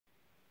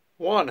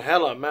One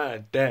hella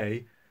mad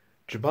day.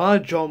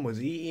 Jabbar John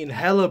was eating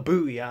hella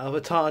booty out of a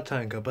tar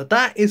tanker, but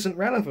that isn't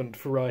relevant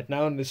for right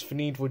now in this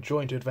Thneedville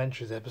Joint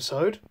Adventures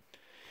episode.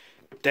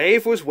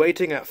 Dave was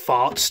waiting at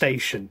Fart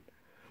Station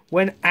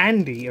when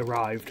Andy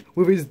arrived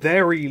with his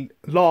very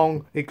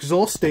long,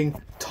 exhausting,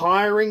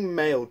 tiring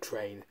mail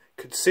train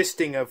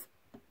consisting of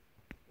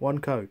one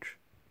coach.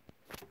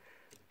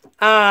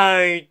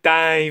 Hey,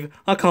 Dave,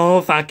 I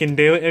can't fucking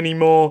do it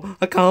anymore.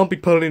 I can't be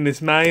pulling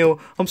this mail.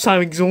 I'm so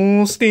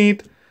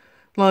exhausted.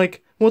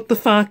 Like, what the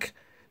fuck?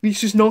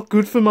 This is not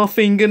good for my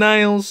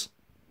fingernails.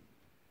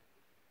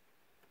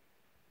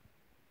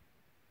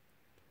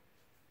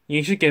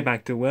 You should get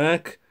back to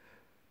work,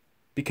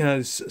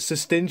 because Sir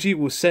Stingy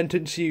will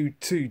sentence you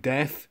to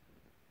death.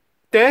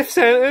 Death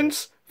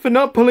sentence? For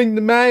not pulling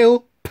the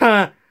mail?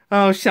 Pah!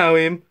 I'll show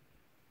him.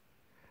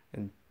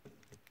 And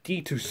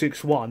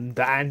D261,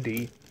 the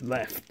Andy,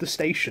 left the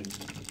station.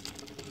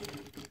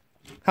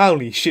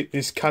 Holy shit,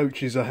 this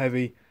coach is a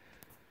heavy.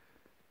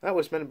 That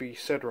was meant to be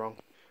said wrong.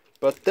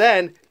 But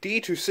then,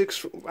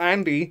 D26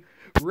 Andy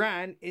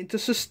ran into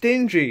Sir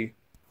Stingy.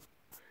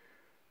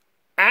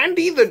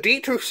 Andy, the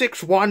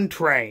D261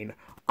 train.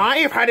 I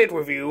have had it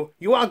with you.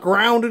 You are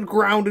grounded.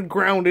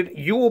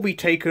 You will be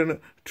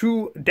taken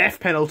to death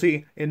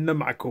penalty in the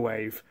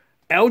microwave.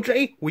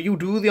 LJ, will you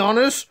do the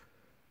honors?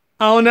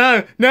 Oh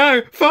no,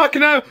 fuck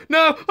no,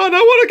 I don't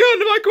want to go in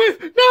the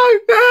microwave.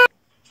 No.